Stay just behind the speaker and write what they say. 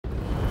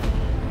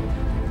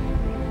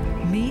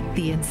Meet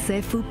the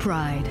Nsefu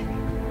Pride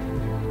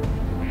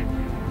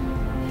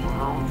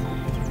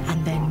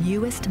and their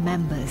newest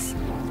members.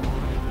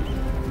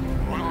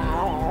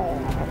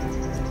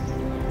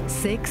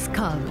 6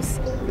 cubs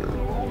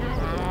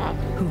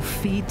who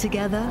feed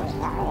together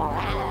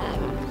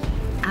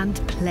and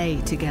play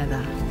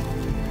together.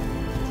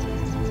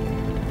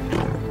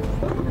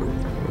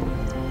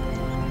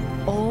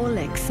 All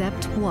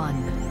except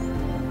one.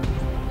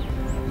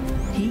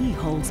 He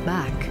holds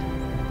back,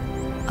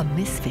 a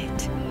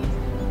misfit.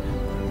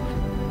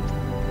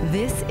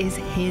 This is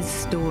his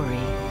story.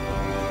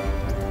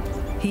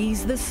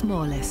 He's the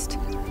smallest,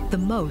 the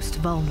most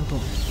vulnerable.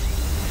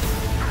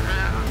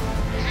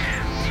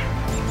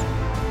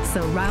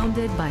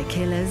 Surrounded by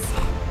killers,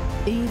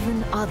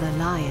 even other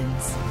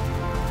lions.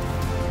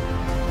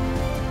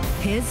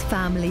 His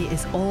family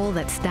is all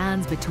that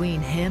stands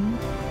between him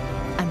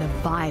and a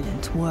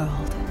violent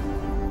world.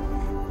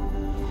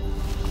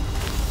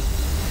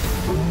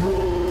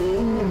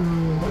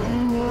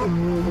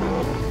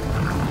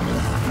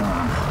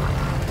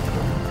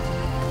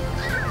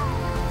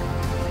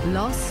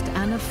 Lost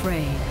and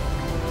afraid.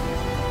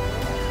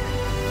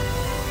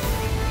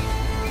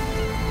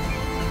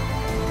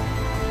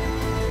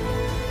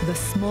 The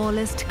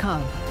smallest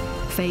cub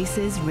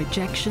faces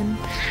rejection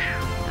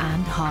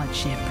and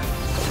hardship.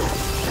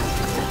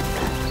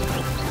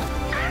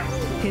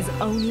 His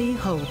only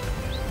hope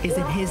is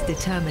in his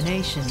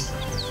determination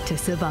to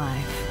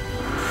survive.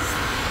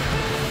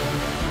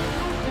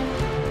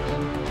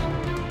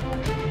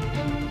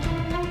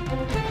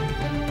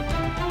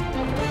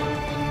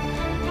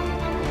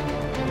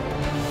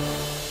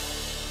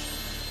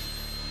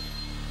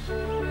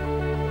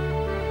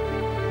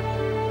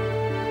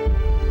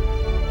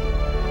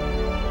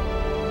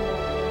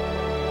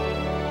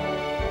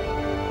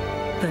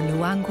 The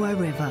Luangwa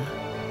River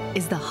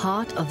is the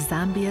heart of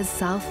Zambia's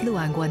South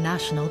Luangwa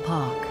National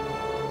Park.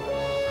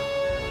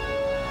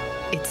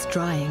 It's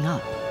drying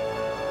up.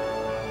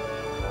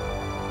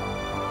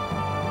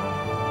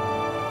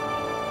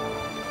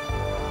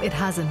 It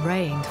hasn't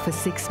rained for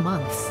 6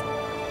 months.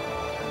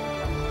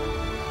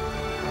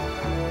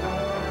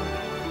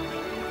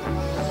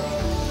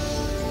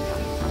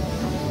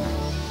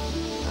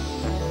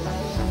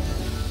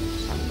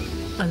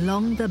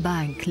 Along the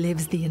bank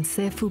lives the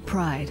Nsefu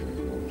Pride,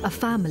 a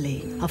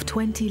family of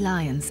 20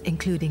 lions,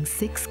 including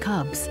 6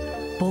 cubs,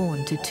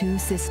 born to 2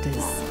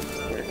 sisters.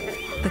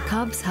 The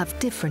cubs have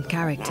different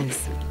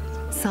characters,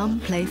 some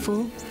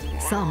playful,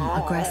 some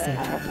aggressive.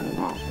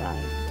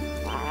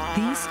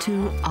 These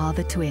 2 are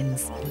the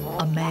twins,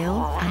 a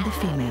male and a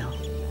female.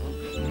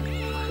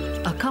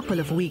 A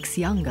couple of weeks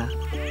younger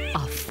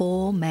are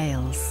 4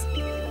 males.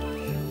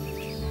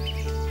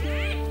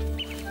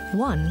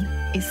 One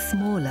is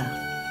smaller,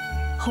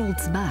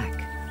 holds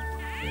back,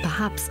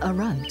 perhaps a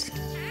runt.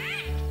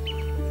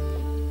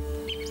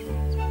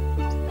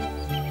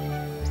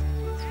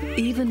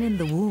 Even in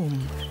the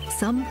womb,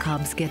 some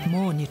cubs get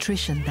more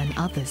nutrition than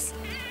others.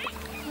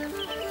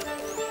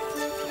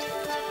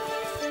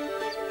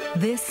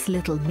 This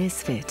little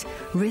misfit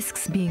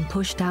risks being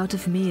pushed out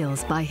of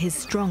meals by his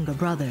stronger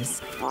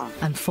brothers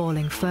and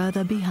falling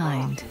further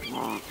behind.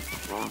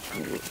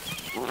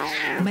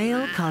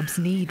 Male cubs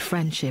need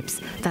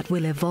friendships that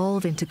will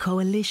evolve into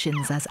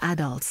coalitions as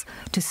adults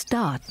to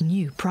start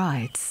new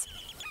prides.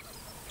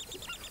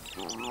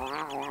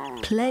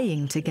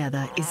 Playing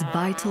together is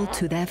vital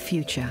to their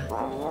future.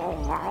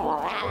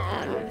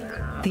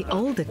 The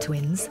older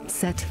twins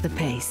set the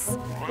pace.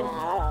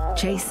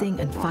 Chasing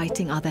and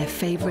fighting are their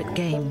favorite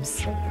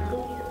games.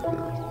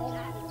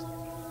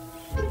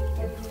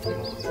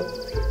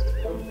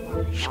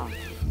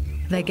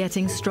 They're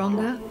getting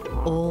stronger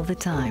all the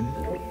time.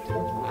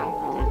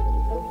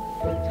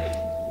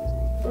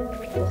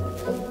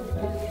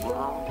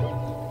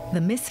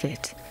 The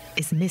misfit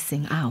is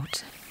missing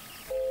out.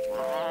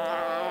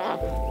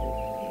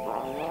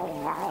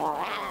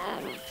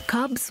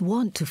 Cubs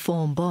want to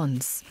form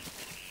bonds.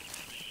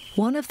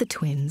 One of the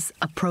twins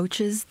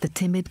approaches the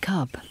timid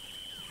cub.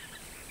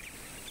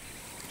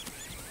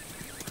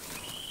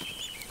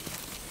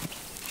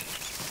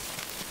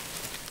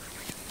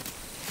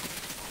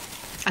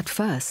 At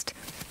first,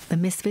 the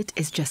misfit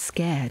is just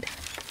scared.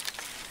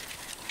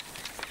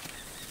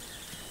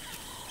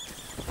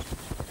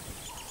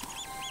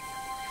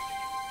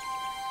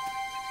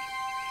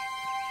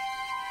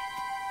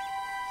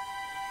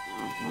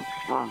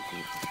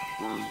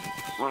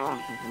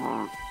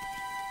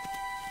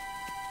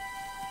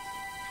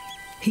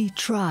 He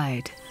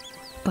tried,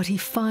 but he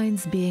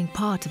finds being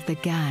part of the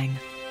gang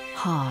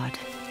hard.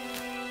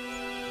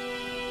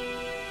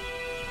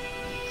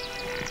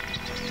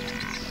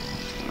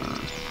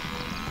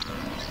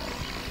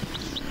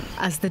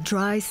 As the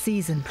dry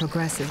season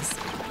progresses,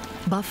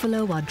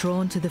 buffalo are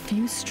drawn to the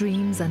few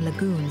streams and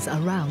lagoons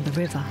around the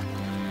river.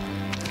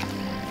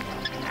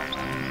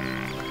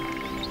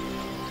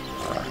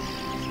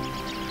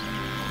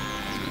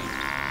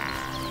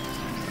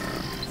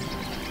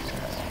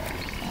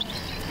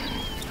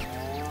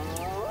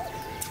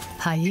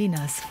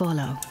 Hyenas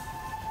follow.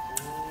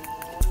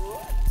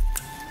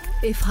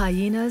 If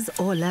hyenas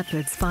or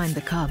leopards find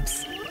the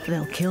cubs,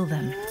 they'll kill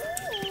them.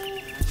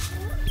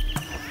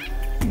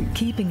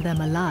 Keeping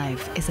them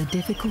alive is a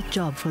difficult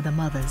job for the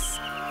mothers.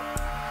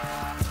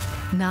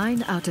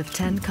 9 out of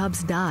 10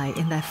 cubs die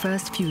in their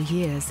first few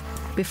years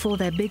before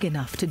they're big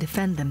enough to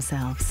defend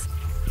themselves.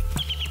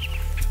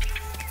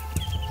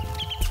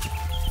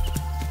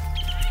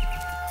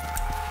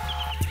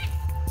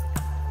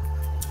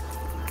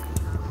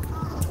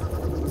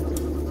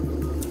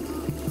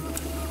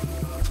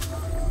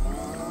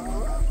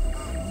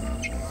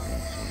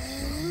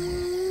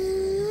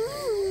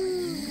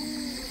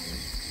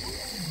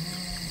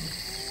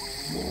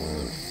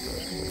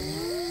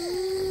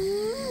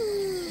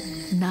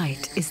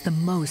 Night is the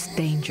most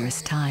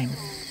dangerous time,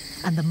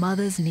 and the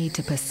mothers need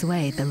to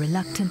persuade the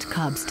reluctant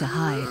cubs to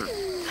hide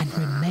and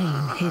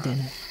remain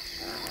hidden.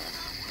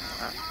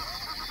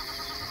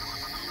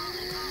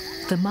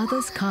 The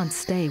mothers can't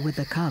stay with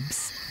the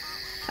cubs.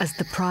 As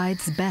the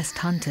pride's best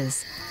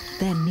hunters,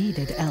 they're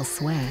needed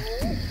elsewhere.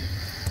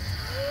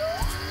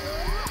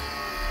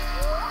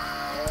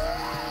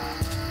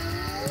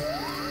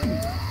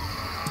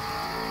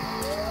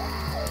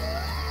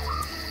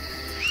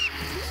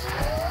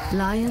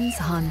 Lions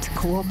hunt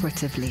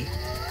cooperatively.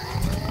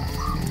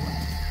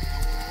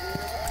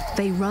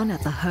 They run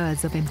at the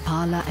herds of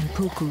impala and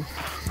puku,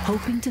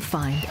 hoping to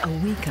find a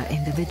weaker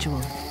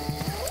individual.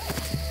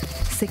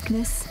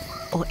 Sickness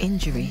or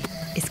injury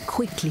is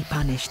quickly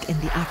punished in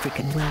the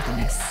African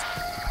wilderness.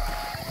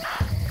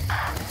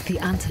 The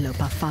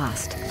antelope are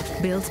fast,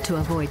 built to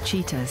avoid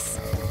cheetahs.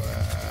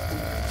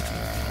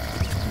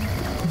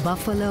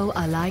 Buffalo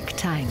are like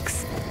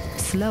tanks,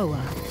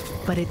 slower,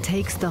 but it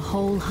takes the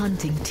whole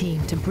hunting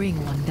team to bring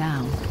one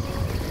down.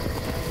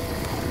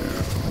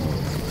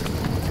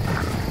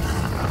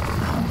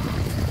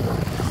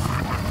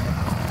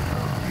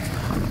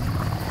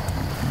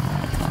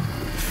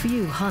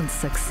 Few hunts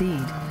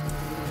succeed.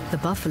 The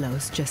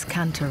buffaloes just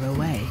canter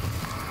away.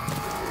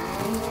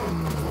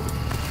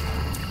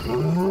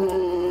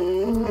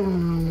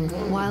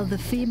 While the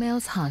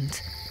females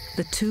hunt,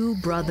 the two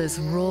brothers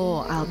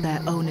roar out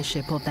their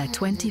ownership of their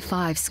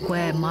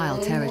 25-square-mile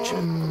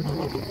territory,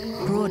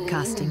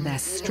 broadcasting their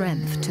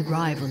strength to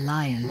rival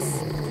lions.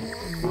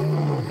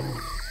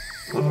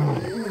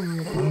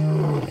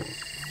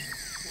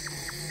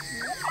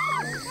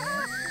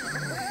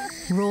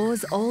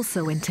 Roars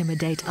also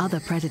intimidate other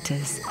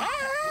predators,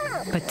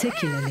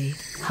 particularly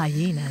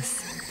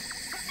hyenas.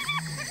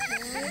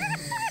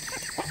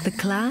 The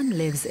clan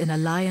lives in a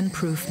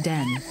lion-proof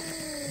den.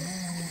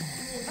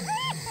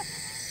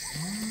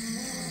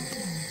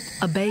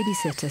 A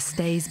babysitter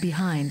stays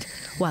behind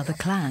while the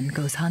clan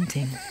goes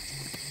hunting.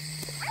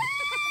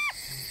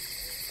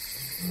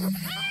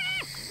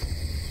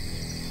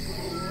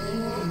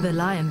 The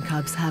lion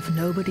cubs have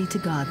nobody to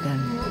guard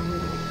them.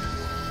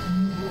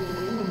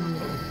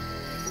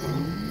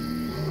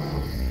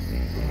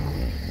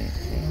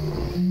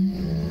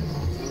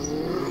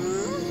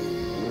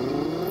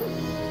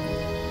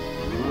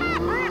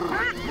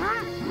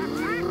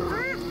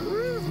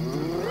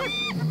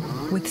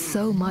 With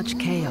so much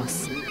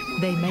chaos,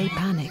 they may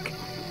panic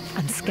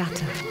and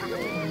scatter.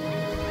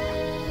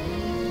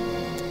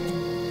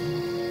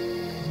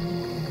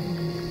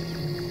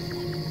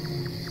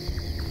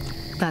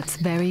 That's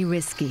very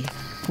risky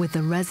with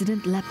the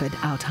resident leopard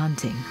out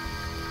hunting.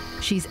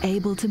 She's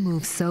able to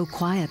move so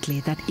quietly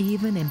that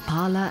even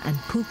impala and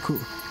puku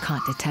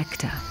can't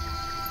detect her.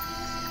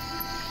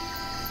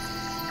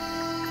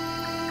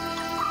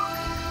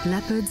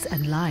 Leopards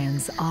and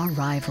lions are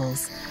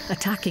rivals,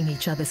 attacking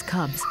each other's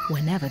cubs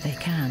whenever they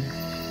can.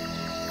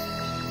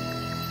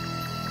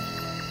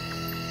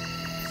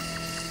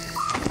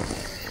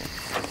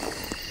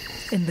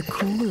 In the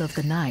cool of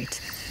the night,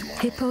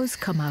 hippos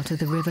come out of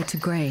the river to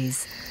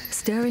graze,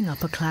 stirring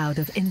up a cloud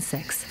of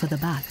insects for the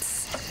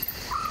bats.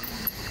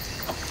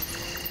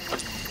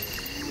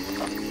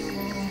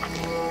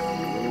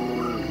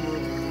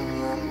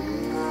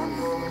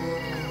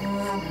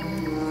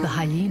 The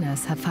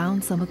hyenas have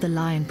found some of the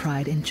lion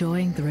pride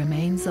enjoying the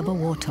remains of a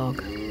warthog.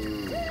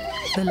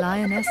 The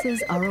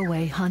lionesses are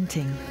away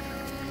hunting,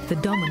 the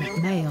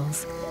dominant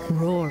males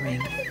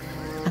roaring,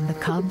 and the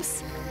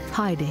cubs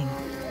hiding.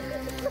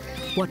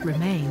 What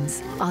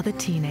remains are the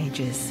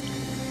teenagers,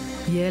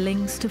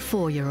 yearlings to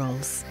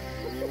 4-year-olds.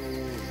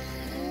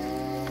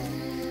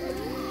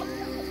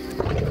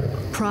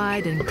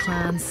 Pride and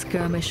clans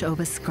skirmish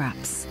over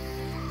scraps.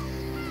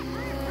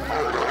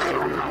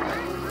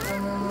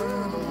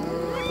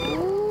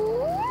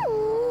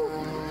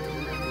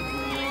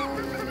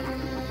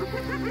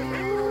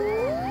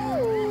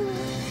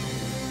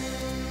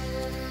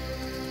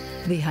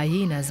 The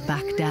hyenas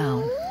back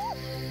down.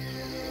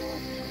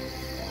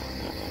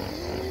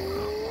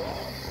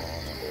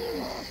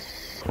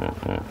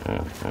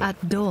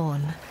 At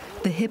dawn,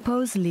 the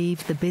hippos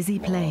leave the busy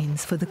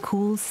plains for the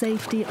cool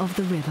safety of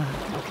the river.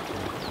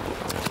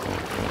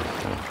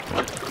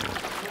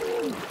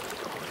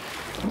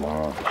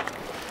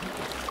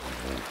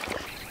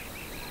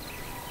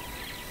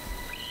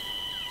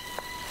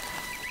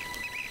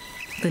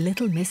 The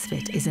little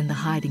Misfit is in the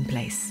hiding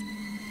place,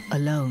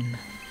 alone.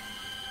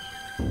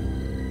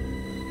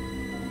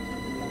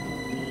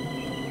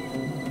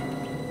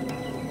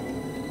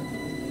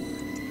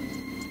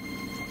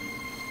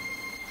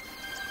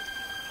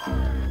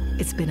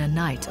 It's been a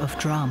night of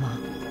drama.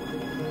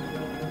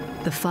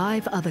 The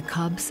 5 other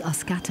cubs are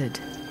scattered.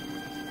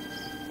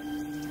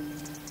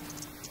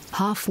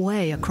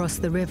 Halfway across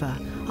the river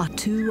are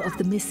 2 of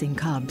the missing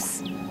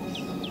cubs.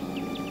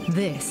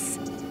 This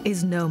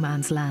is no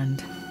man's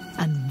land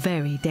and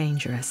very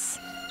dangerous.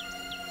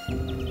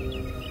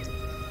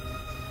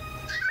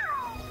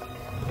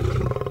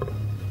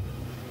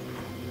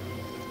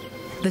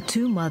 The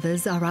 2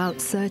 mothers are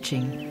out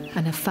searching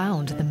and have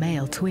found the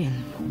male twin.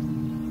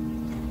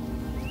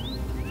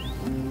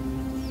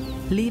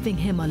 Leaving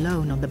him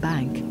alone on the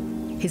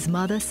bank, his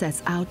mother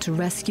sets out to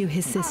rescue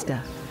his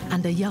sister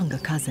and a younger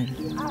cousin.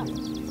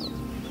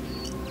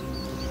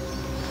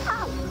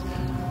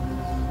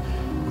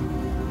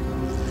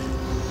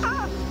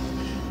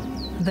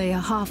 They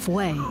are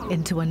halfway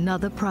into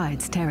another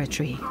pride's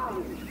territory.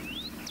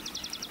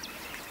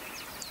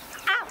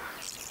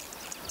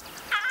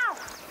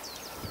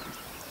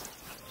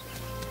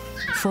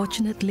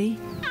 Fortunately,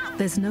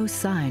 there's no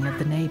sign of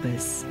the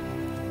neighbors.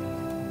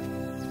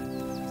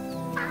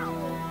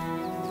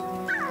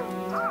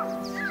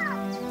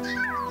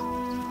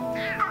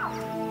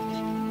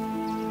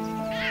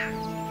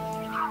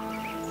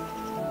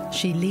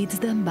 She leads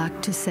them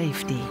back to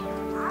safety.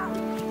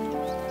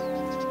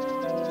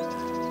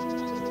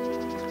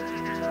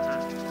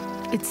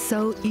 It's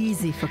so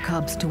easy for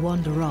cubs to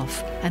wander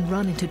off and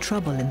run into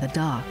trouble in the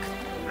dark.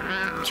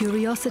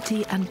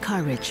 Curiosity and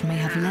courage may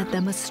have led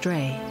them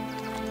astray.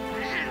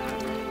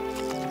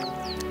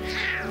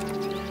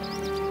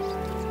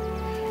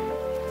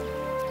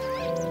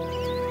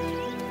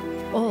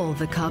 All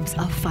the cubs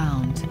are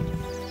found.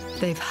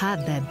 They've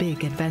had their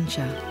big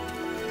adventure,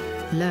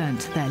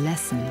 learned their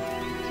lesson.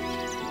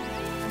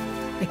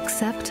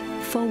 Except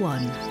for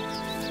one,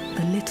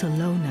 the little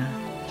loner,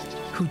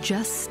 who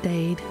just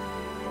stayed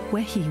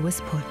where he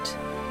was put.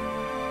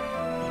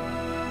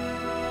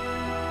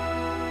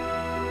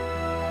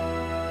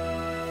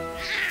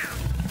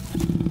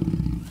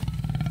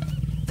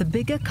 The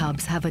bigger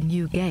cubs have a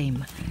new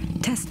game,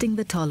 testing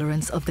the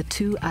tolerance of the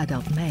 2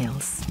 adult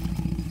males.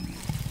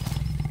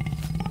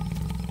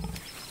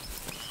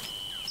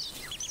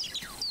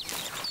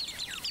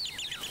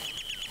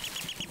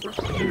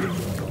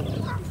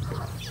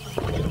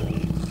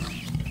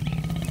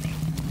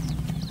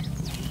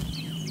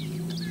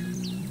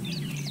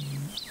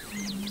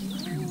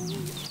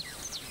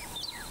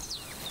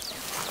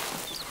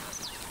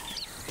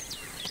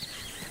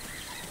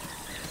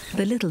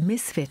 The little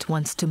Misfit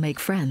wants to make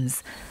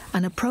friends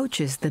and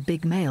approaches the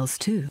big males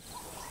too.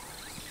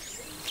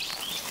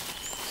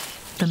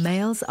 The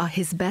males are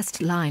his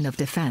best line of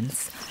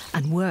defense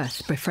and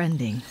worth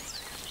befriending.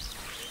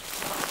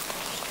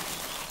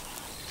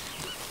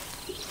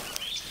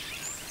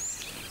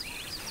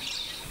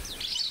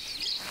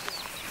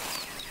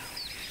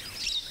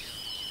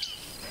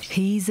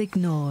 He's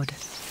ignored,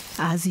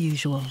 as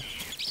usual.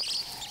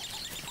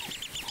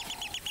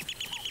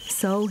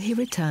 So he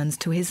returns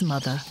to his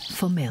mother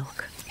for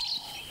milk.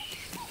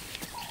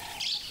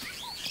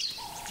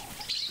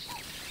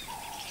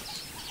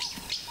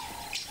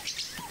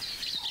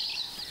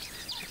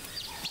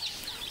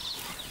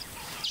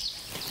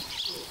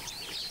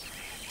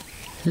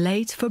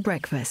 Late for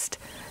breakfast,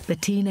 the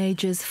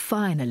teenagers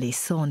finally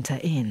saunter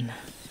in.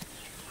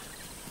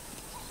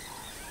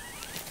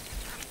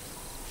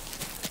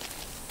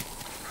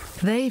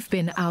 They've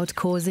been out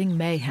causing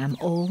mayhem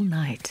all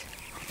night.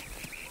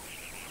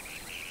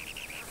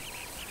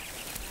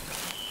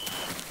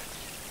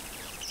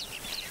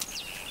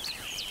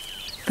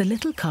 The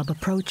little cub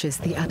approaches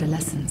the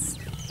adolescents.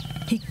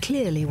 He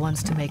clearly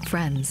wants to make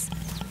friends,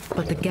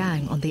 but the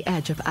gang on the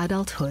edge of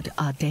adulthood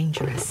are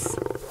dangerous.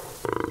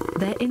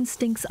 Their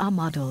instincts are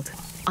muddled,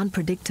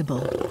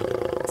 unpredictable,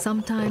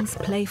 sometimes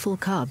playful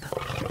cub,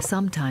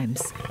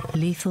 sometimes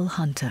lethal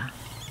hunter.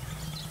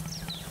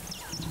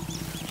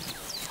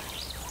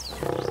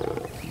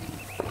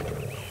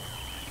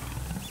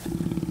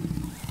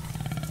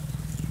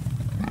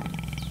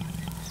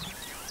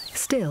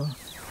 Still,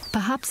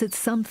 perhaps it's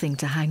something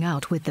to hang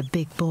out with the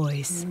big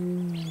boys.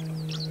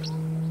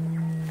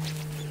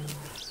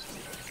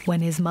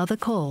 When his mother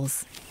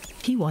calls,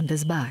 he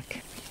wanders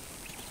back.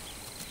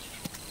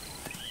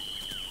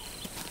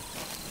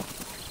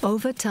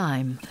 Over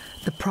time,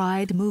 the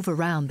pride move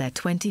around their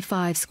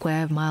 25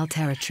 square mile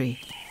territory,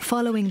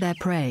 following their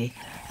prey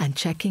and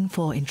checking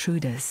for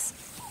intruders.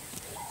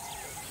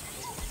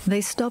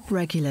 They stop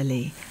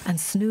regularly and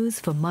snooze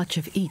for much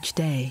of each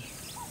day.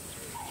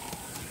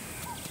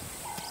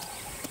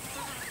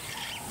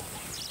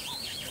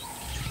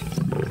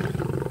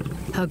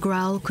 Her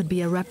growl could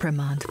be a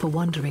reprimand for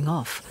wandering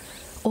off,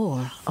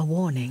 or a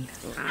warning.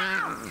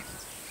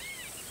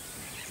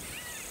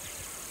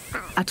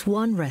 At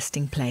one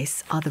resting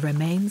place are the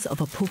remains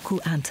of a puku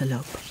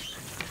antelope.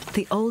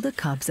 The older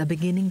cubs are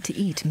beginning to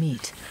eat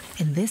meat,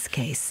 in this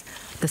case,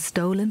 the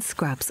stolen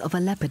scraps of a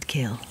leopard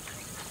kill.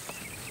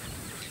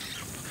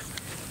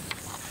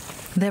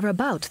 They're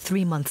about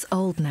 3 months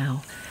old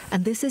now,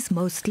 and this is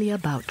mostly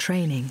about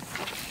training,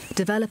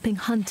 developing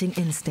hunting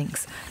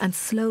instincts and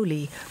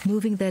slowly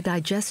moving their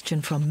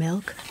digestion from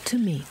milk to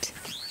meat.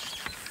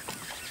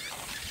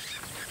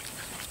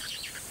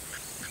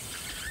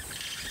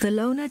 The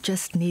loner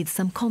just needs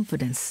some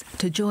confidence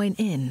to join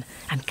in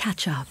and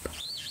catch up.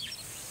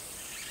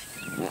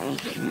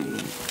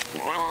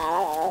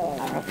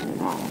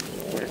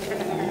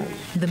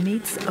 The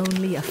meat's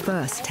only a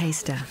first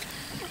taster,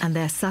 and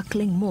they're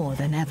suckling more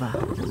than ever.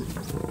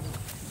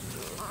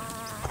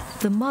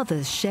 The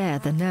mothers share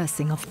the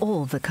nursing of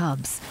all the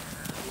cubs.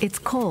 It's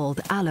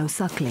called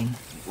allo-suckling,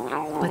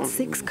 but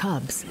 6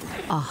 cubs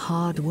are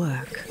hard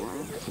work.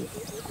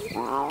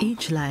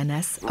 Each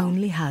lioness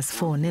only has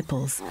 4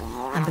 nipples,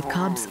 and the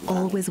cubs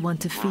always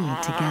want to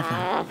feed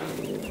together.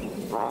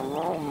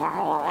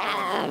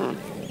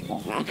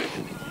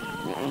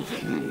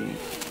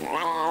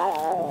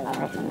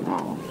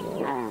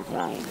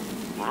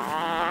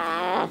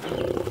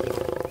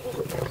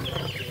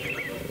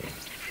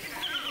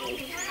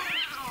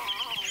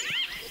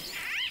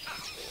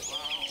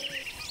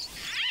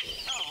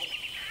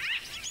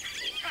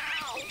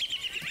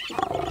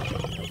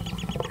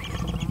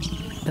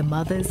 The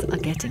mothers are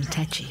getting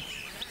tetchy.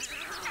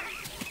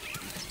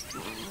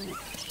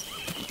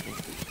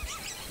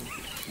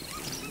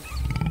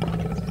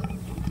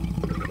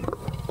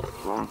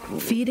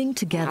 Feeding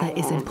together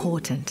is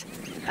important.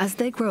 As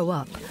they grow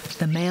up,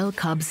 the male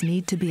cubs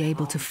need to be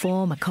able to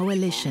form a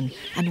coalition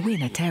and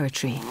win a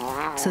territory.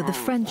 So the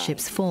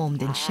friendships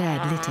formed in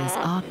shared litters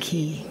are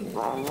key.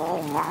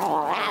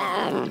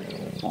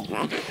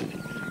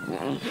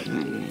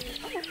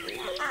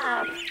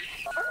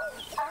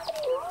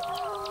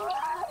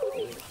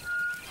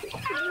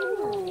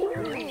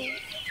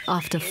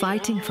 After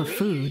fighting for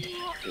food,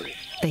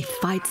 they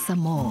fight some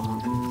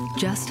more,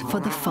 just for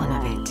the fun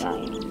of it.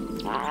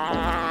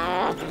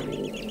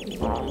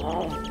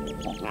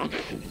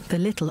 The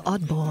little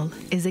oddball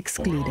is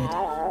excluded.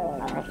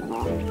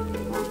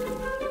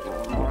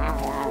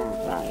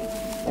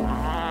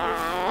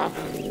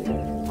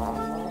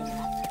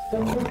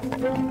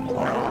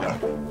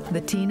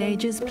 The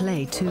teenagers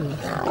play too,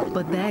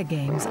 but their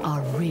games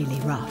are really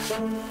rough.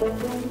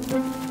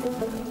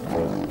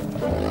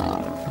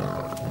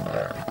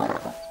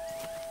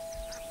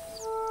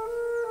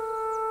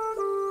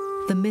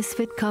 The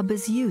Misfit cub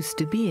is used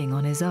to being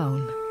on his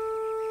own.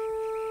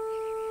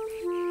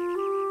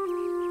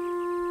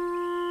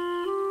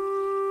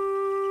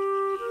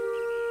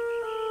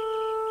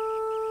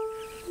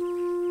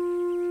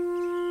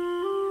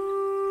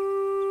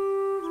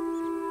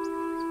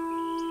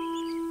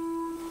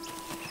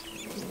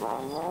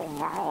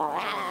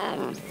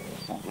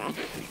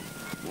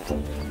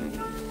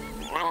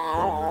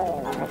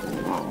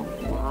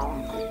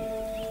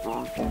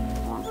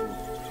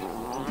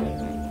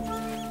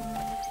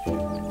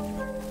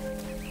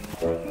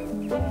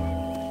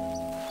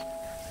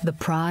 The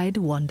pride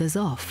wanders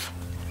off.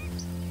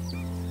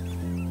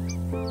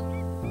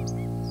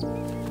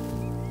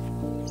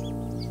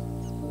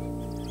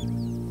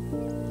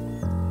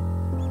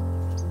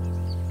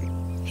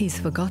 He's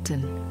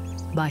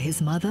forgotten by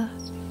his mother,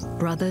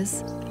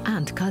 brothers,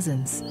 and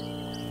cousins,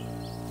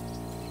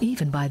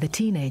 even by the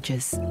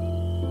teenagers.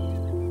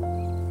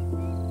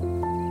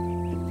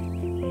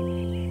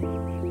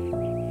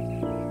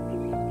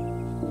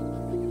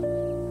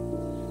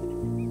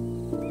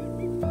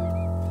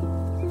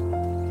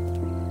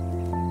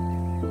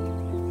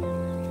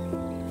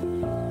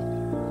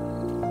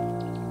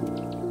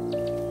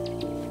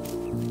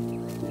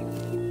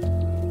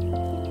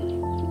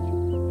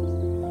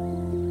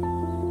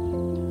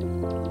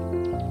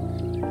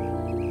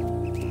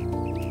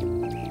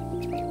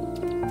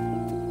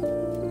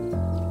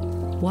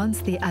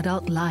 Once the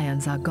adult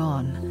lions are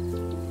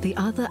gone, the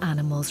other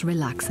animals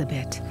relax a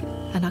bit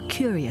and are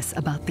curious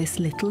about this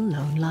little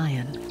lone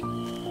lion.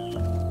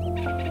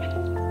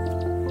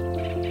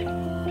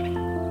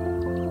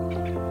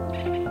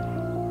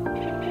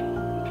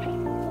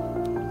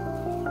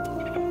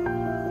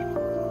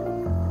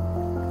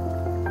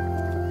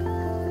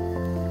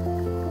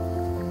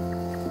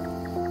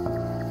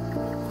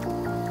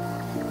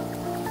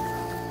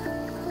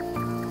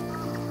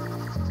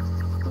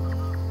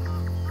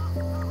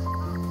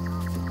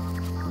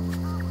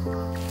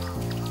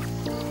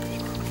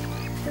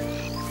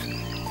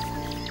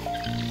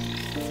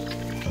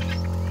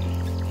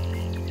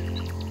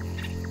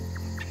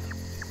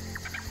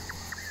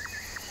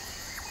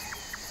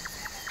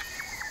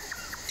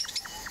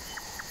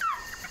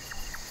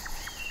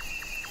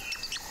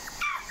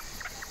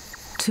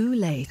 Too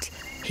late,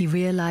 he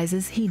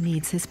realizes he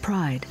needs his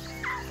pride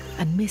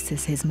and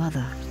misses his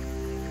mother.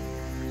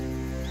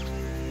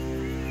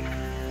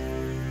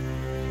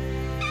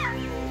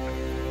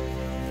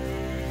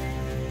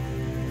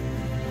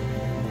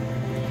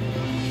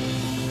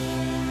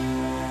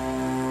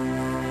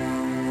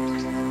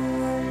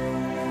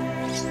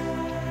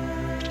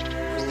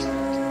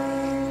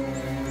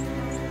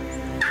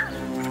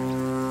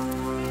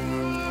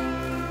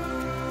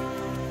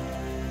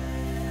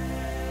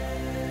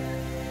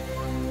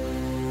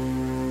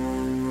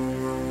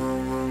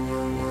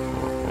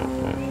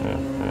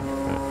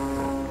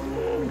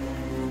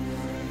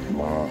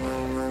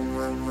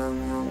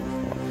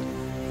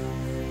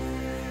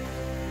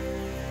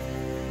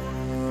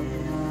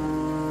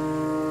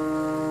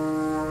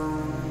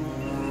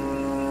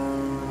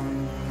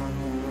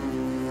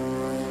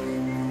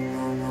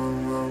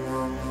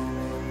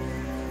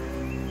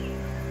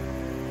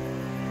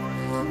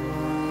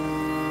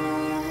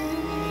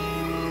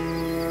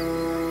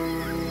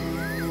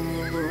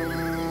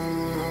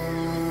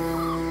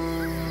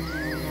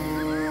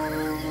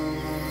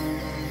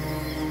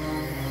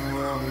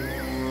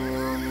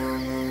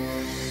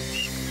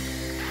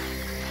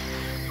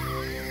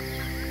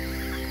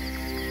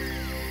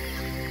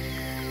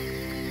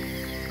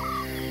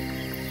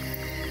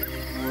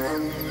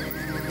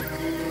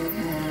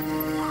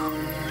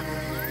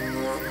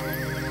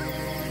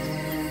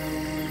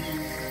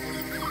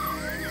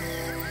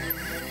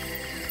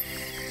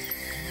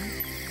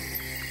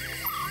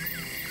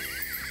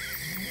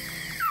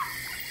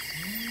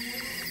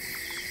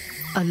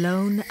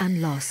 Alone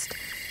and lost,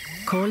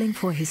 calling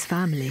for his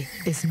family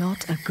is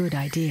not a good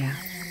idea.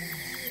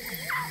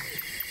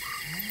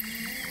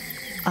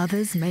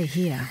 Others may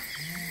hear.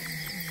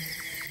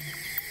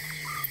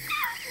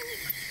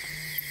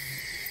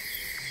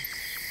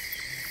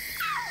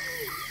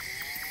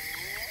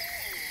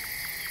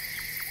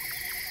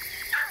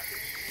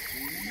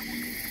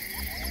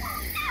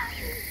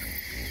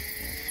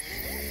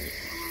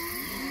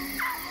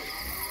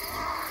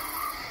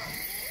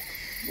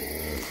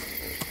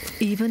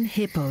 Even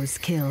hippos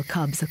kill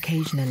cubs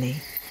occasionally.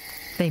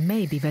 They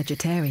may be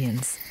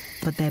vegetarians,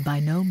 but they're by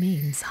no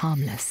means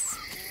harmless.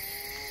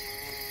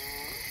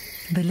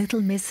 The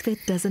little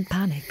misfit doesn't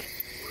panic.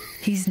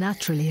 He's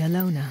naturally a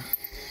loner.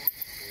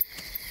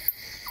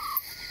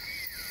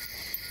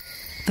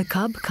 The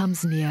cub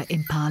comes near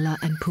Impala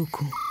and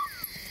Puku.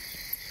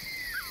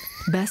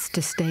 Best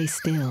to stay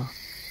still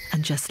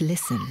and just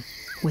listen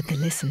with the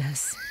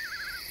listeners.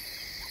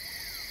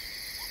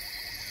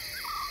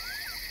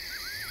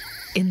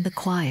 In the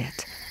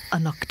quiet, a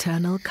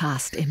nocturnal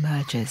cast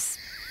emerges,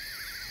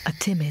 a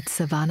timid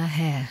savanna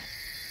hare,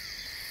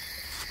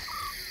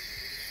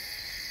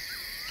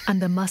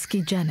 and a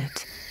musky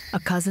genet, a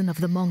cousin of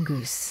the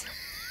mongoose.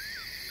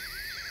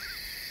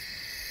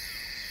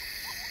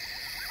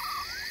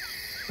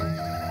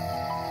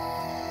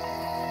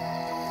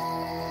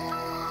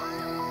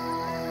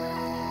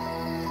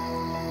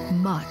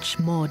 Much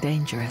more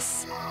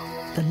dangerous,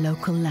 the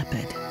local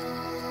leopard.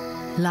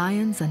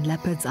 Lions and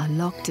leopards are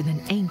locked in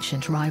an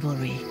ancient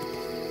rivalry.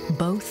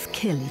 Both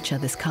kill each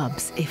other's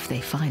cubs if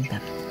they find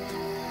them.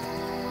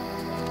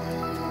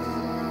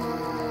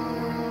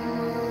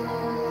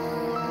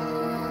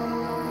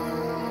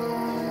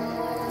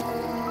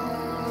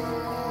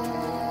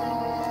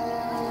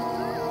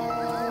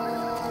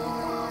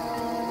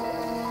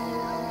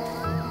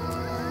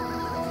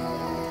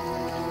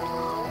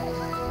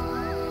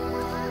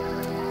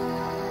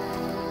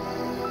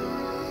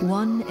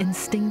 One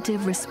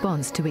instinctive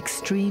response to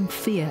extreme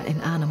fear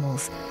in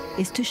animals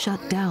is to shut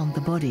down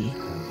the body,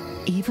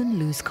 even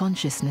lose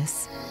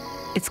consciousness.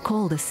 It's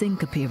called a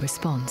syncope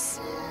response.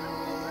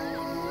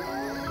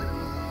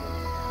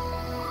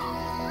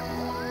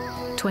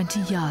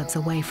 20 yards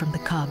away from the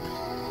cub,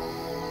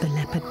 the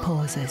leopard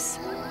pauses.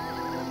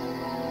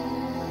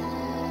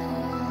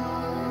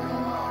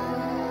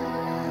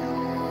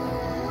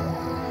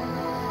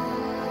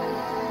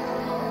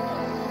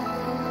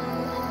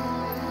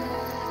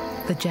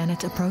 The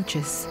genet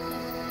approaches.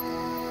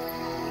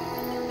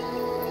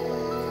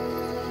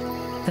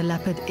 The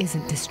leopard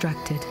isn't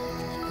distracted,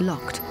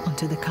 locked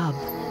onto the cub.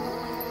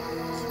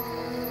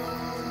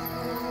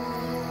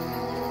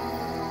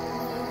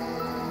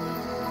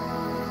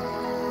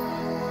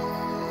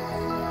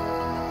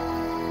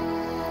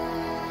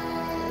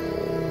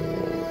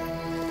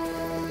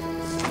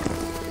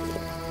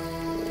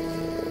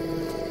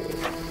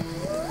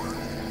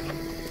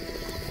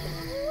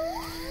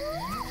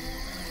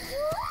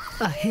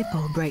 A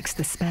hippo breaks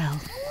the spell.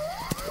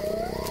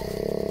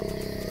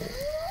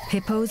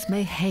 Hippos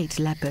may hate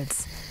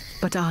leopards,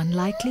 but are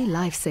unlikely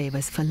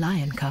lifesavers for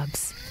lion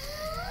cubs.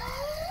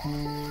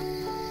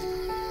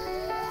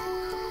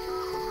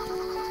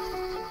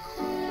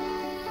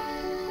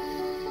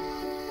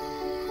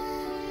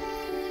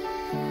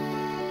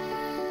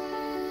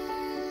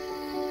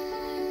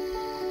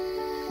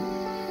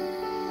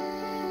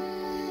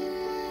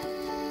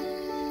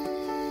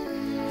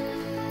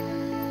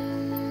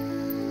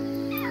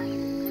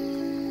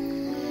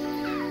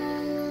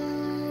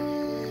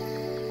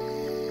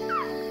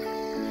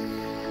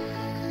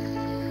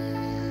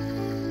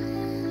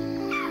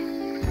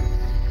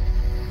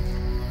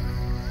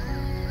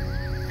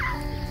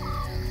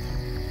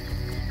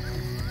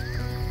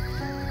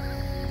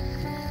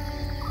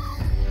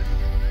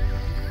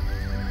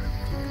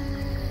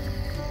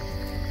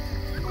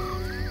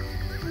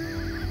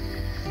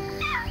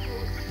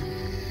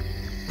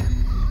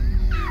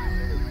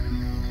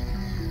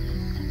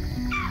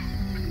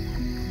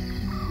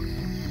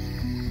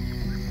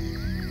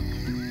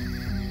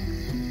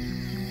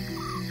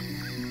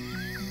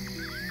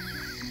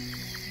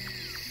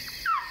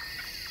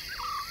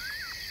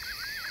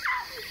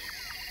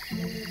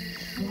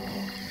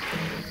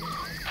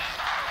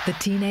 The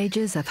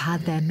teenagers have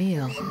had their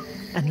meal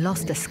and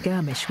lost a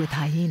skirmish with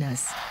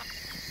hyenas.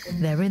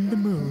 They're in the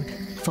mood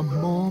for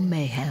more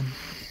mayhem.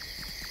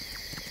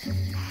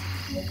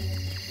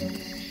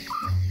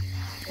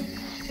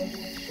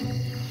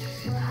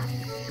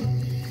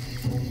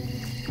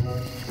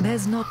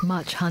 There's not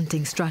much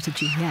hunting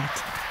strategy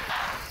yet.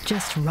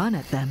 Just run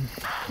at them.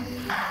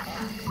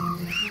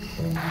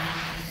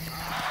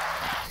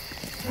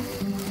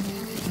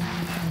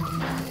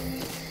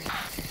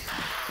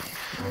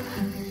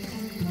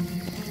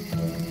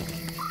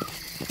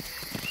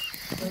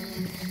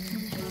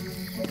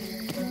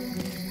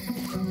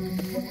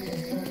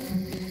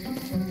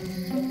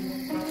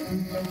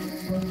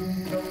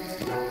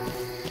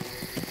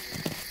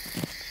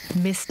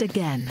 Missed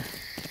again.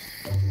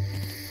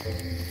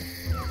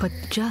 But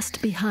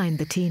just behind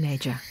the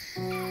teenager,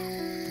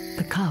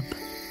 the cub.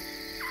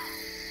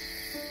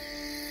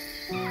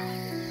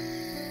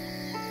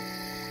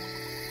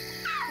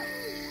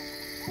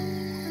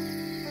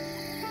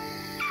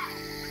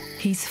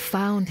 He's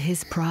found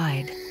his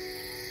pride.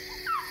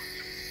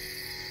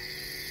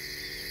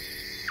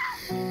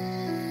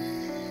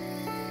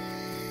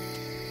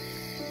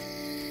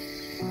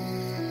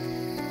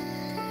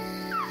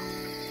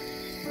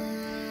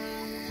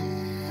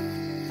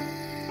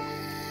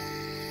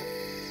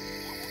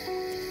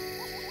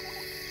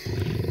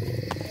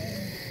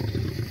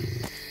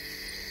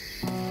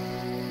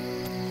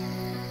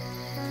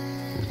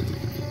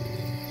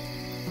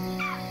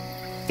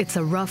 It's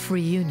a rough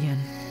reunion.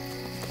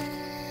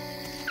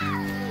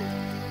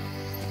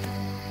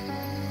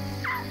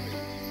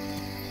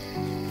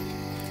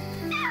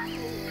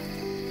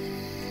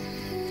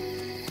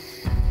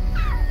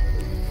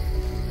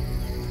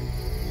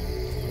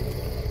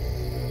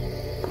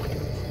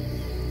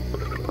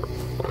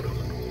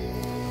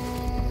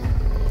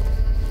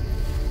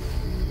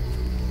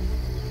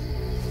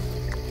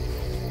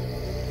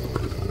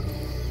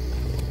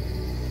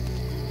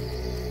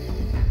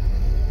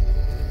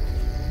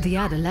 The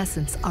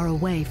adolescents are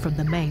away from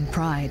the main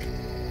pride.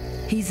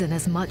 He's in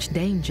as much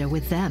danger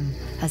with them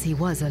as he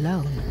was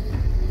alone.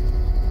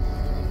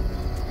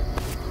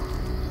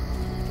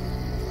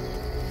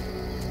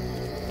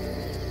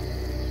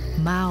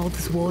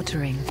 Mouths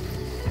watering.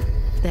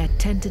 Their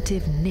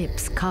tentative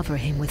nips cover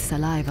him with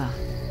saliva.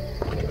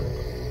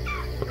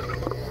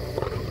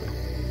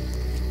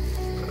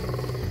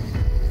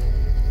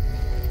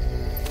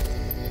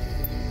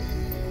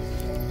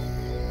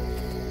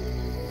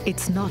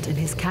 It's not in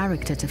his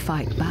character to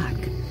fight back.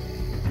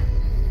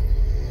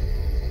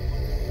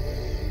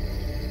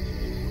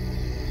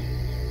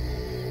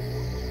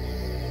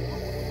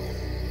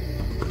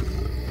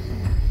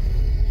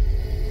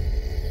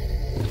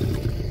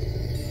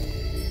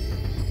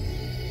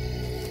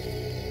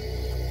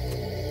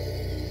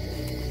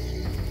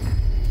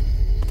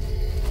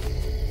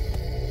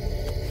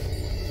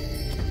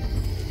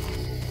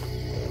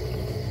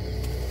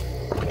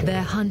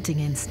 Their hunting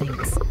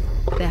instincts,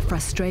 their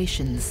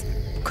frustrations,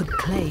 could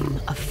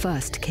claim a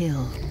first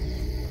kill.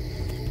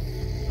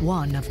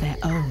 One of their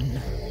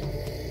own.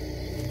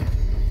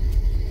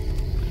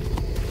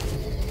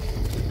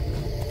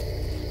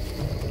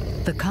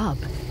 The cub,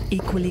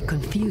 equally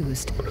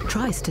confused,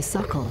 tries to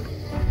suckle.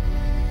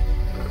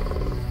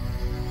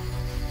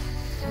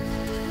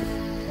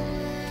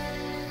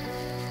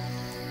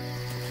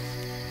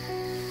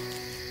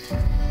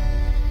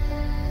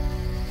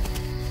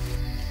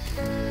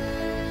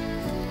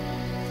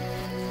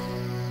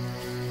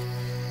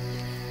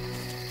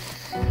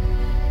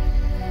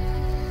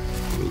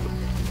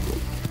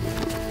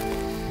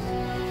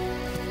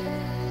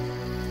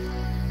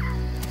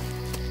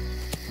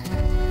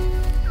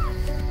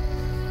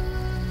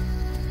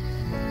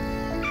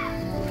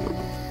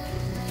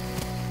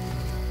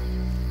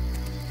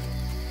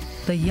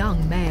 The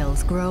young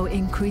males grow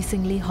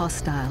increasingly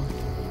hostile.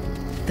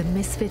 The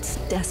Misfit's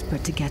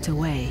desperate to get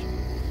away.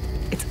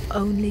 It's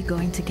only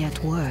going to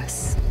get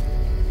worse.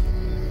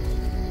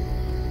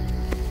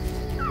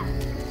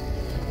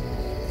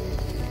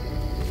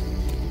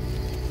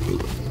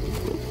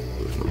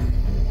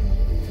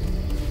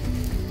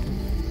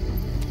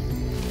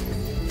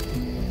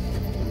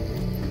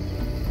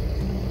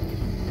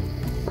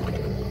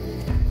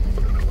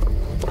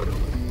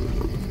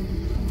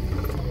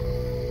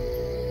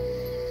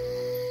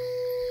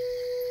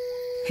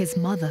 His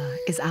mother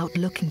is out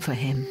looking for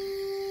him.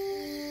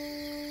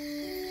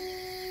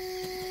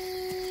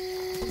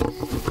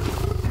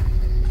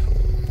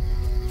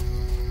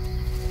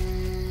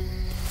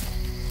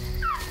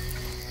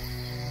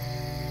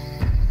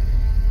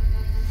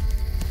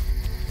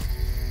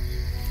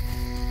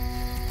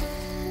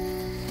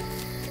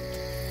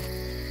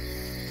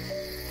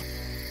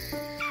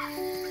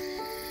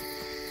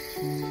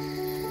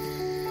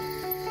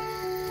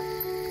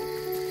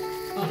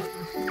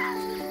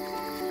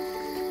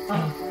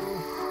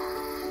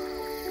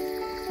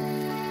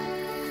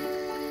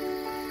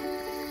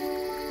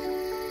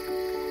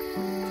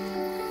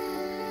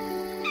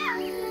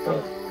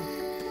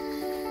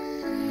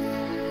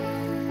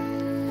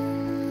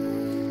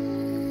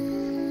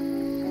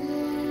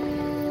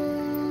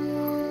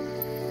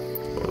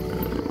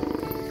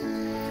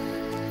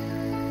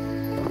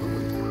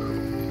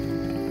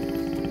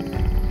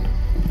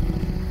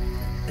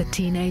 The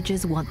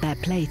teenagers want their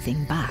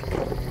plaything back.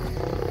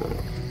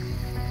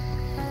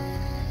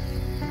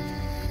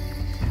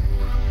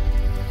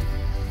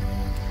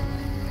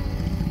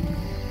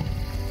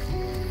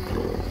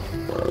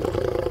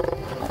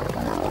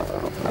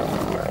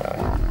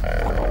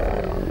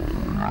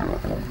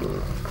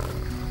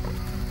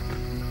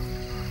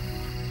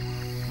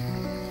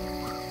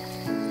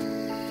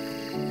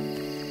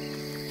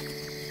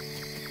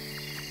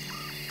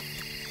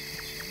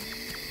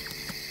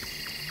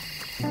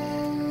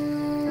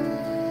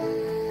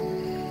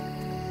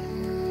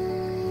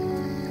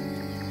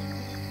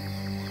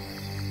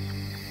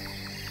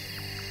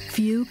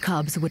 Few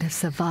cubs would have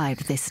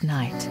survived this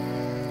night.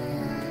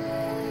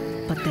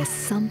 But there's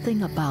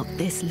something about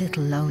this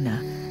little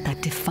loner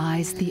that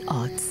defies the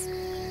odds.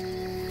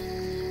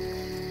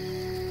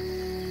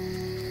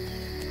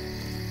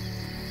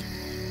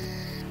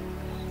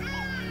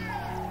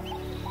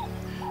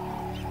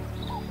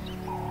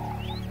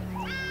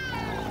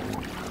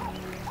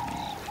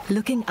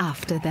 Looking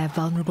after their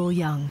vulnerable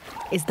young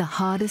is the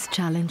hardest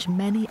challenge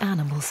many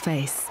animals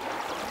face.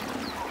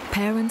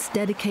 Parents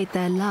dedicate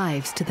their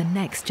lives to the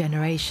next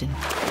generation.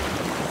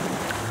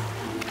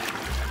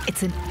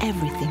 It's in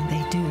everything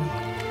they do.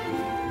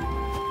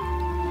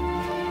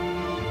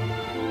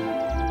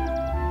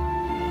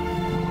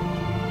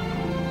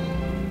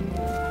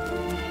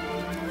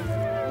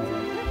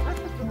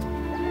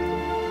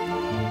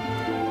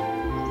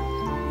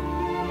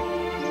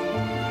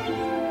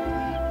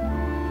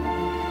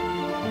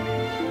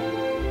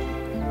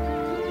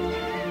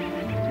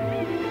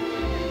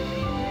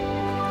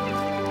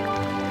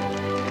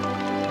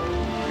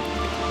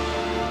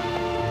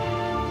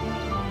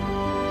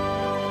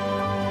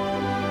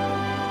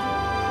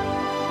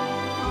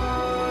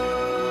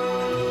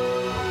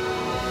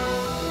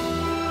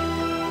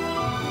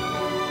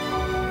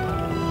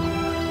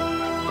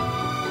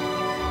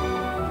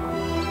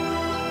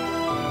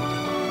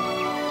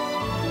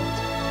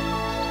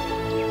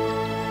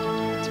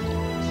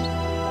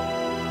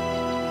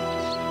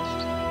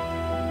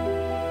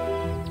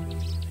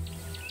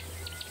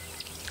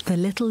 The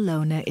little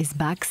loner is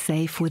back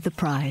safe with the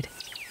pride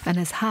and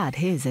has had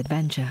his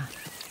adventure.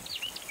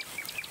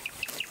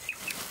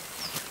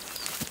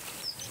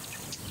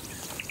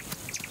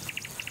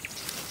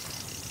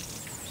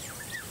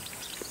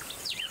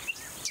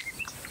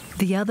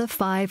 The other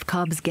 5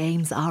 cubs'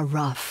 games are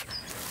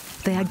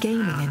rough. They are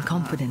gaining in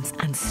confidence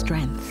and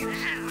strength.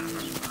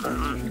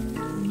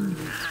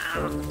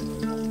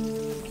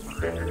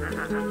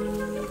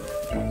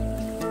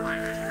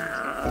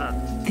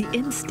 The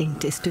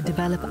instinct is to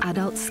develop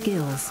adult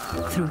skills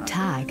through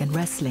tag and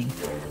wrestling,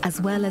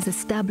 as well as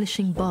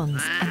establishing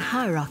bonds and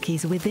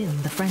hierarchies within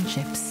the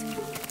friendships.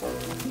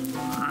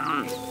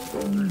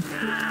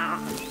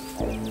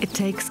 It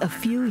takes a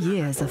few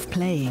years of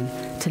playing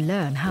to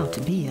learn how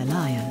to be a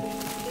lion.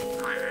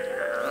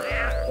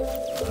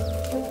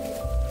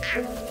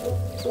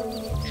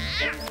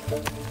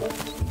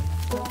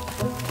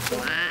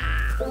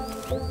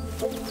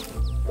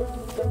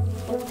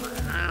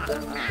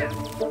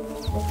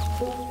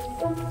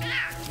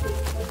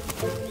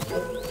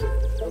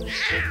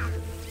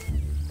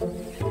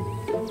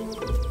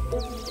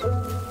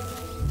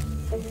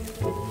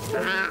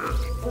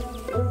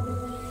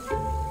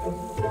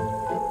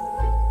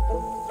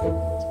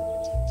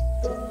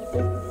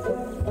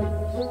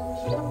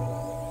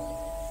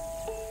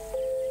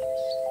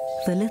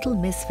 The little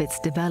Misfit's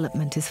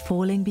development is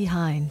falling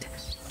behind.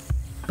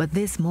 But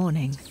this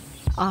morning,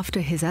 after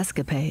his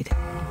escapade,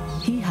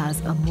 he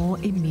has a more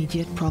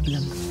immediate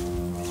problem.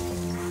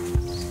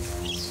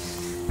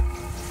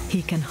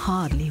 He can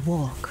hardly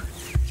walk.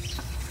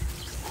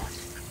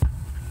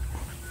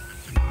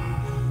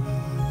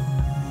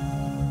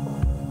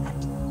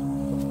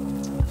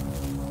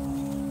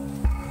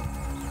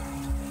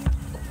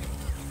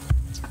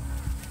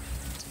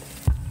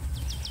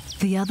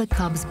 The other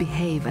cubs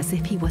behave as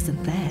if he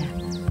wasn't there,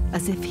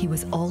 as if he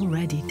was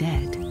already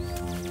dead.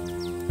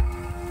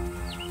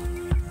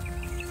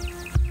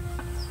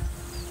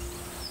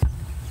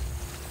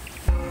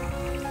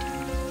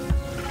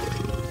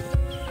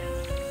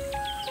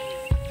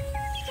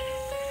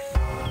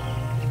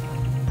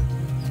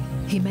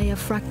 He may have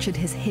fractured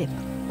his hip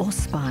or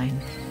spine,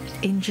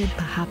 injured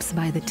perhaps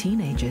by the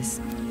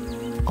teenagers,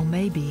 or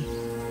maybe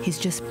he's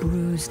just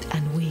bruised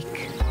and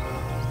weak.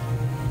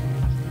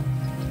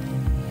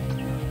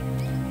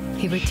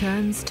 He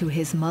returns to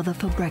his mother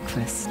for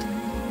breakfast.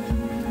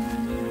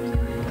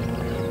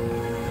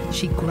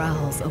 She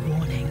growls a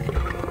warning.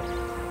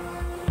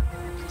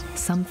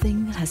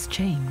 Something has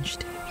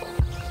changed.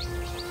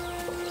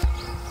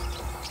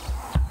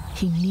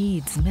 He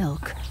needs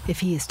milk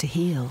if he is to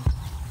heal.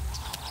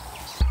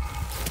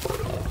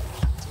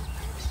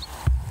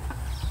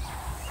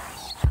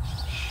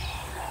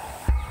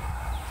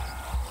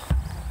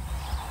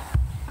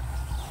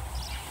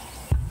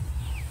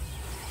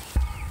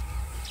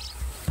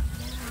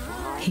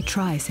 He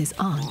tries his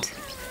aunt,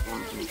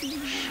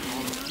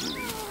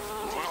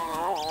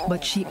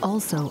 but she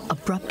also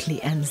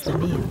abruptly ends the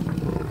meal.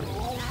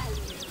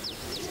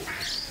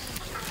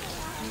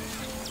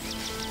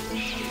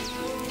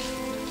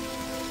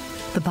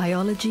 The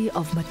biology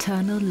of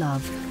maternal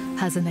love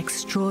has an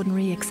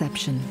extraordinary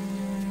exception.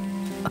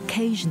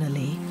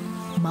 Occasionally,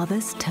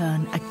 mothers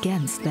turn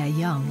against their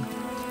young,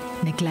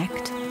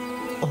 neglect,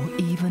 or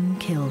even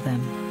kill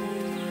them.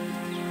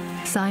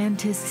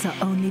 Scientists are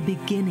only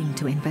beginning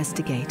to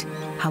investigate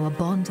how a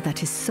bond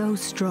that is so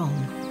strong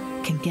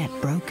can get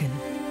broken.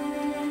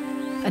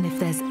 And if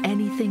there's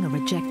anything a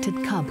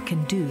rejected cub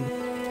can do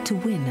to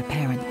win a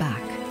parent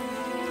back.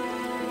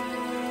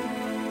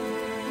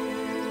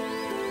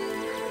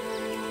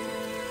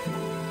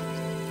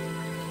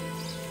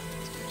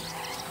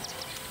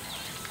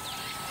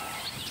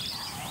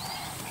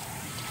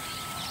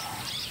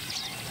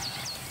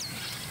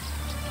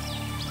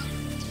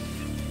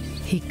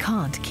 He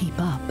can't keep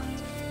up.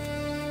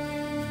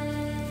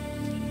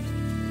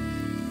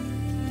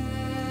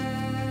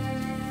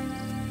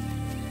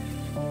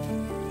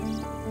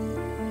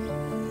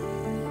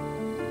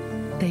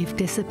 They've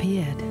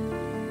disappeared.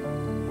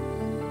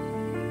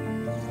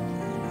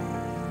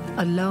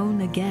 Alone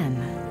again.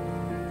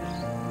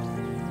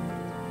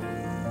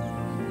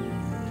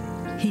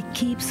 He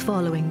keeps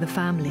following the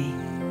family.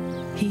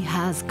 He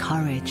has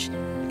courage,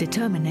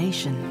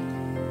 determination.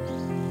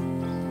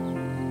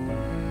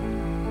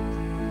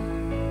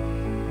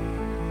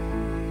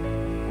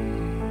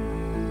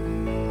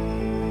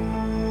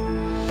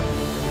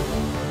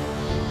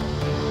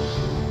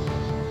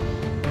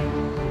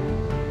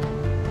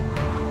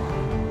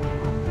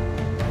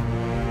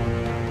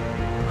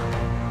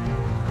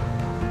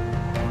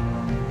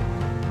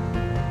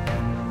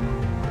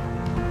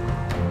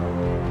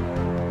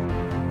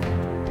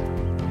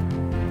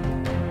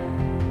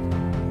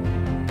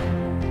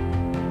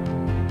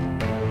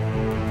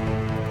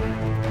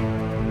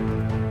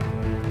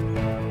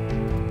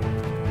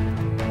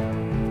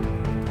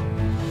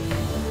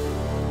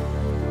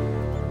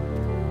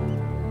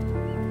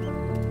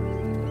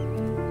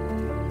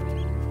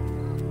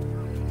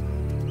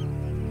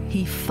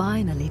 He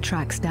finally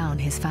tracks down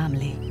his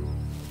family.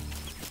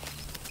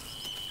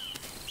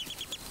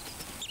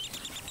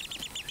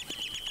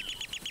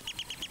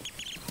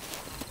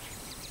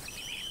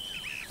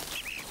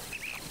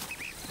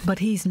 But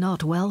he's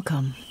not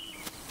welcome.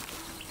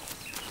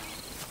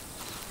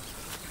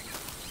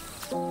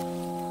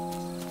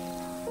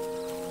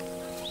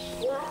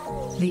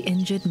 The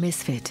injured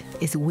Misfit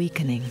is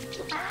weakening,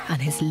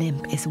 and his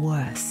limp is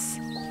worse.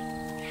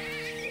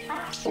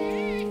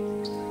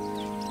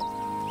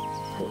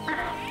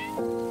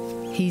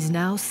 He's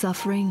now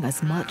suffering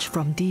as much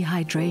from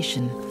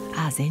dehydration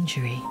as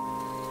injury.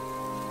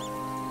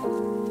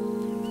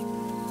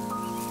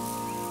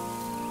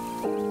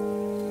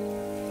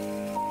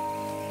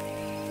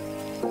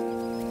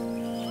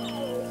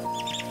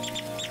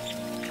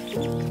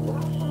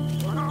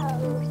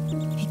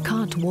 He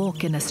can't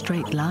walk in a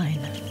straight line.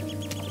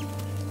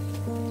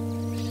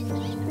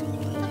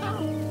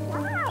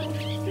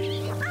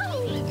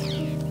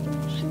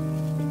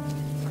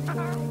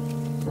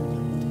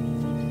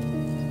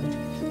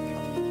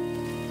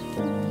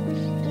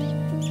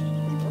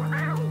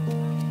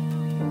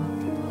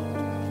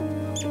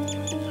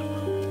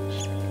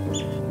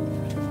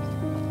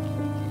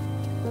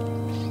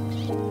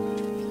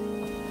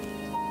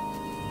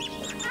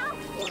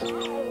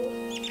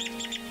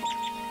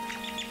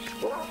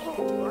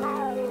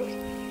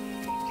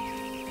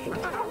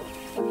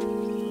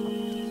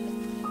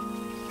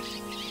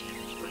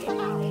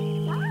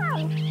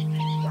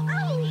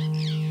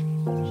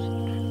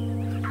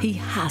 He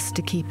has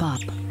to keep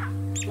up.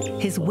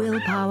 His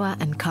willpower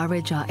and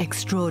courage are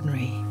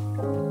extraordinary.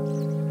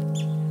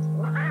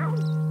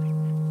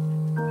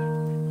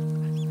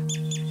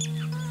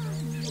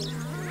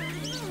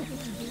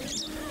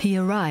 He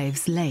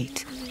arrives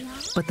late,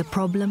 but the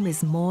problem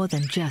is more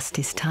than just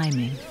his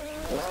timing.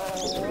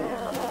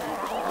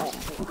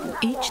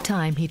 Each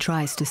time he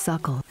tries to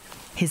suckle,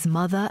 his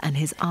mother and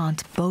his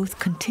aunt both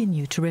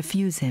continue to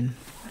refuse him.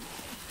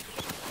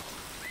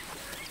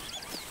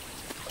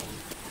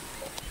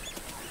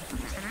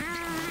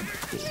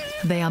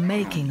 They are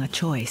making a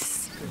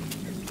choice.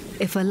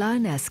 If a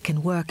lioness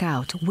can work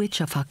out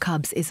which of her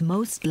cubs is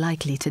most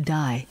likely to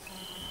die,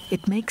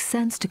 it makes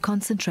sense to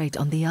concentrate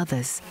on the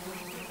others,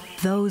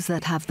 those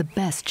that have the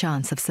best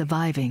chance of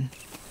surviving.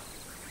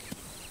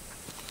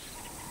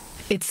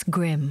 It's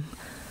grim,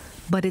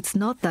 but it's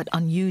not that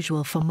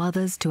unusual for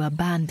mothers to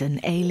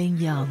abandon ailing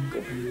young.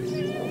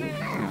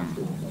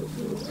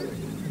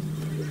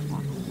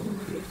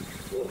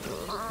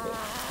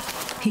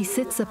 He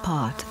sits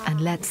apart and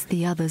lets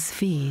the others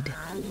feed.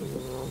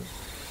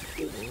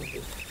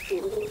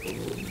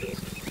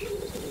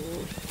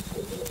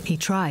 He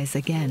tries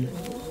again.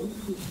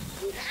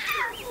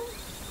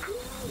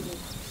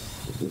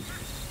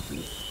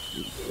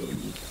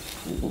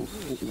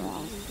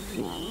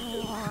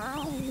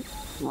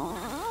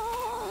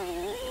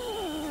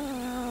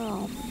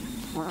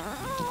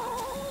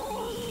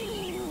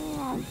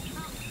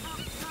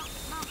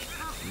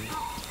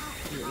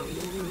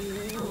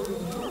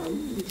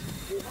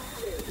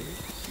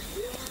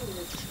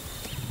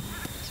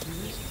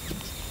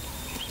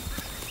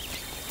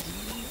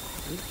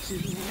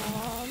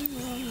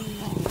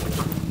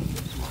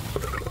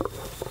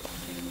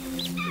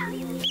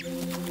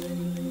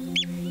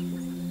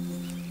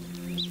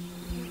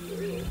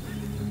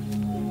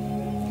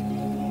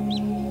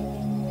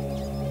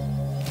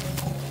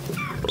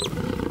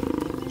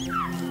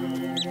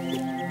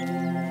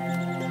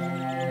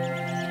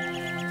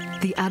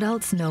 The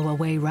adults know a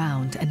way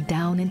round and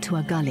down into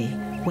a gully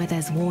where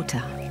there's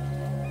water.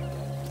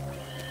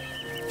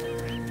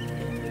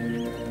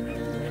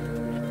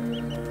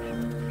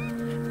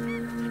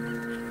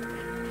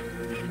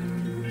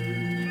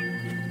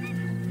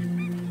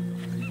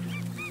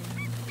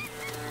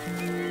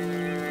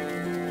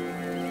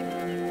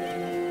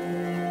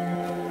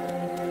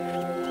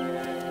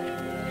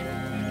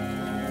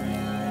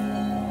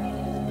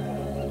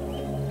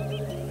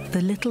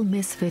 The little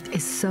Misfit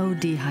is so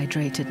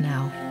dehydrated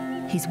now,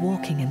 he's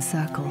walking in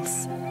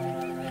circles.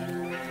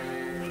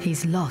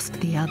 He's lost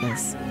the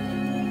others.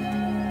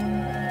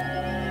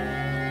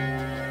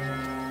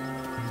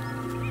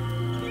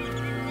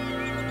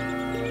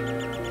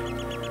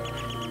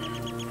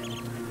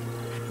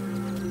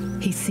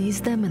 He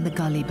sees them in the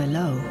gully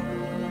below.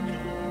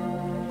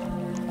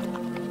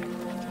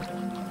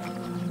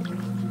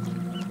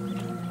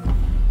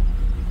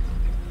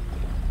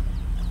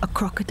 A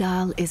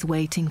crocodile is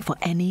waiting for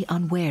any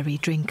unwary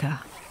drinker.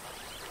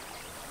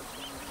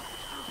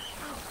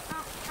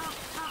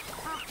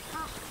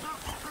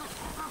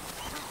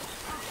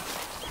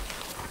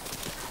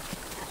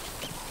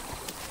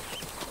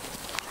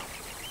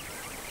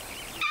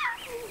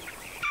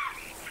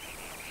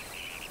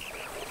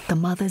 The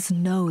mothers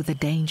know the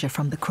danger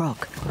from the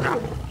croc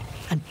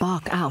and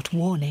bark out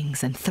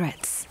warnings and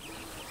threats.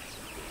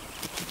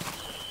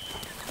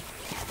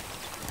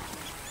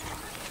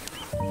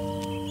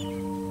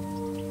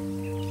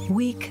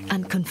 Weak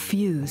and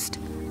confused,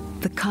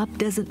 the cub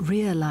doesn't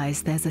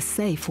realize there's a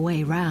safe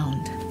way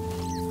round.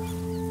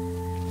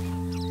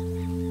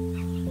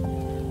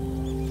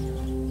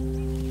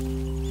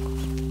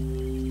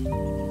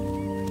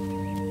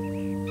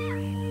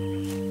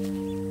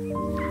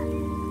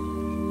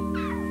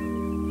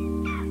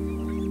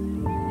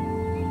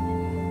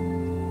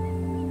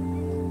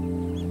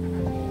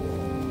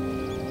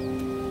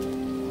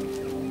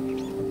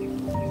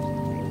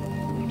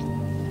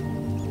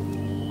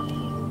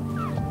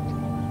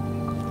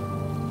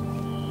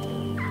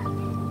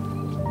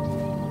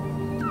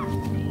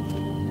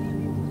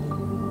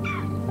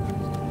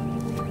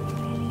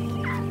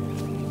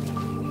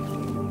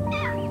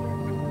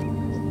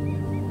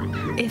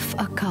 If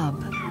a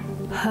cub,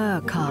 her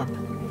cub,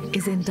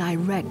 is in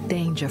direct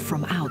danger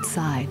from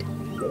outside,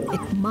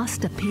 it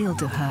must appeal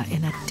to her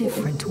in a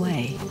different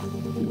way.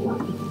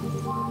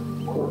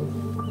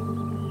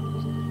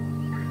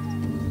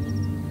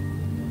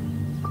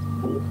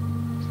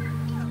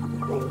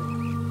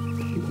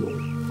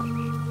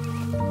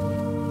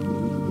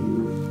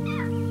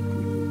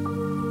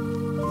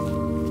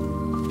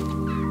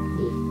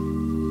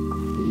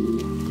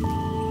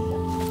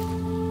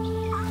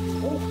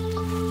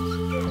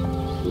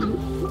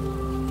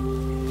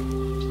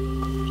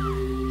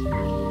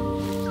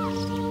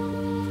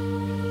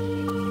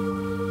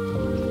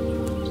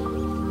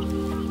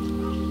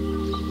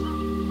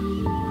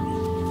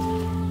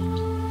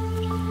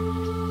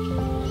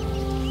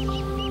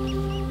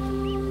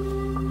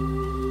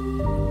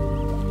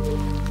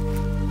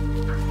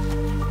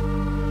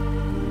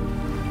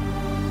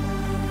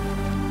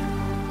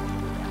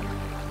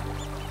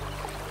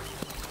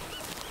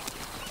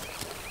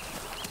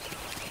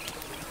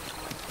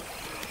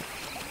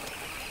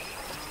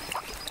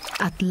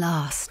 At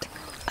last,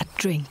 a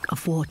drink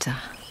of water.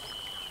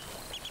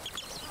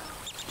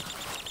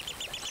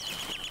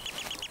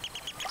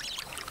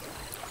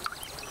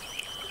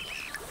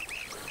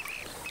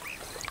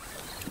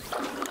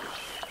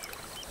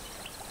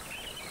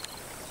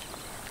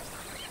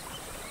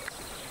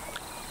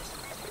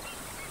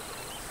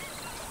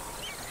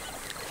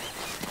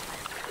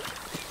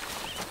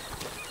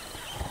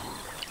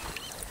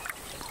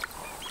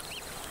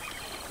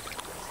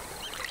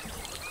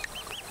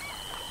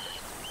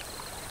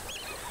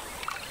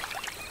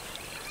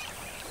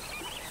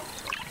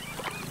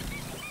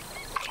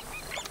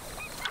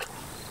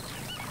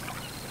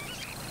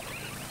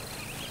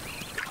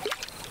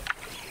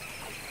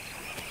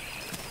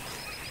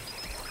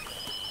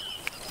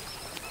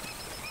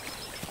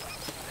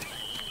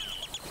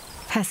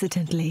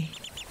 Hesitantly,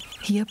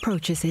 he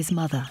approaches his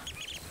mother.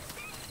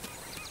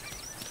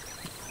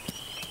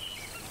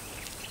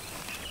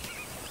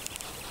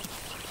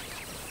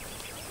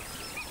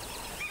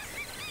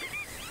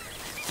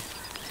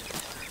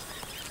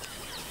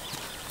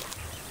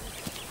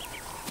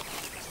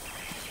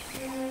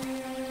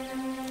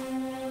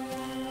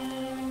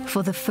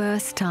 For the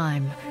first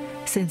time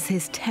since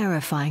his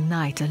terrifying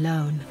night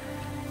alone,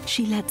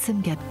 she lets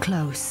him get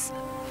close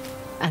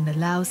and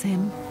allows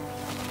him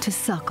to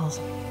suckle.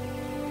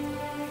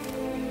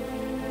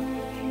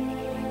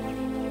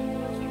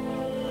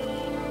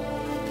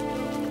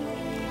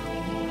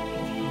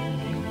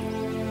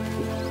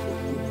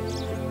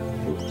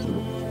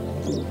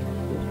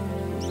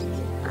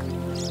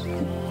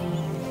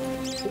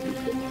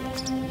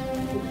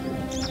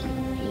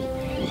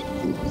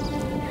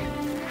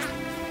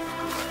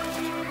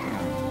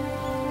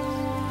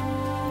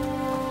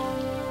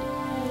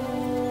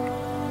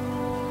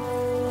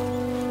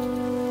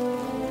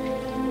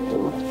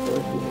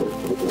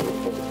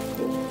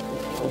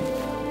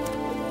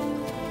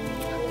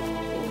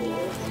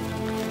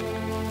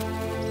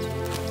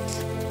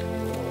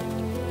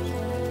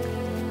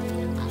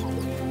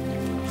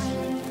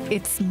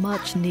 It's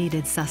much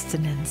needed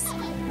sustenance,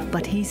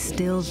 but he's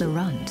still the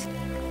runt,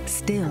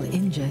 still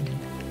injured,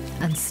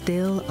 and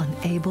still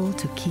unable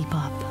to keep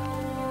up.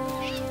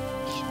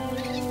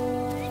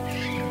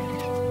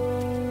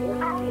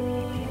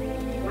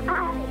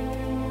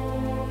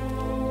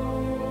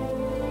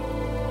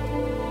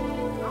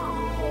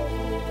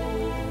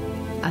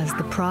 As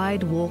the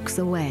pride walks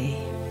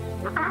away,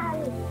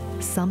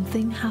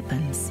 something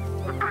happens.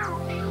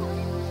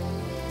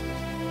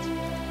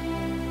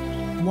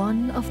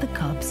 One of the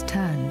cubs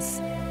turns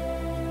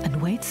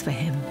and waits for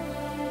him.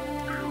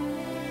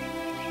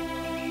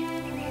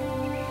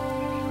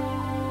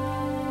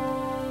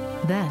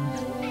 Then,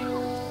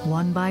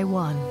 one by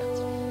one,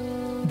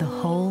 the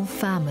whole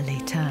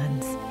family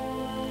turns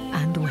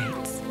and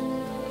waits.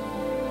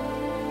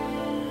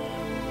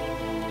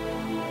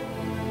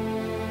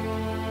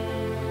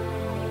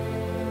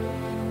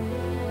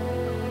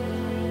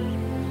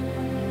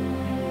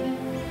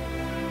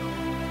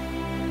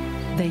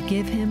 They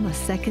give him a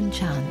second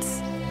chance.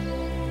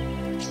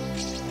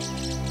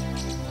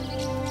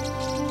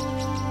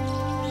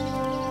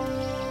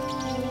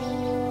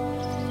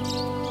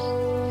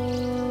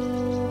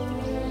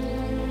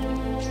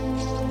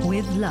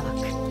 With luck,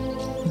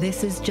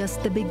 this is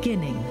just the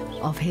beginning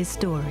of his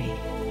story.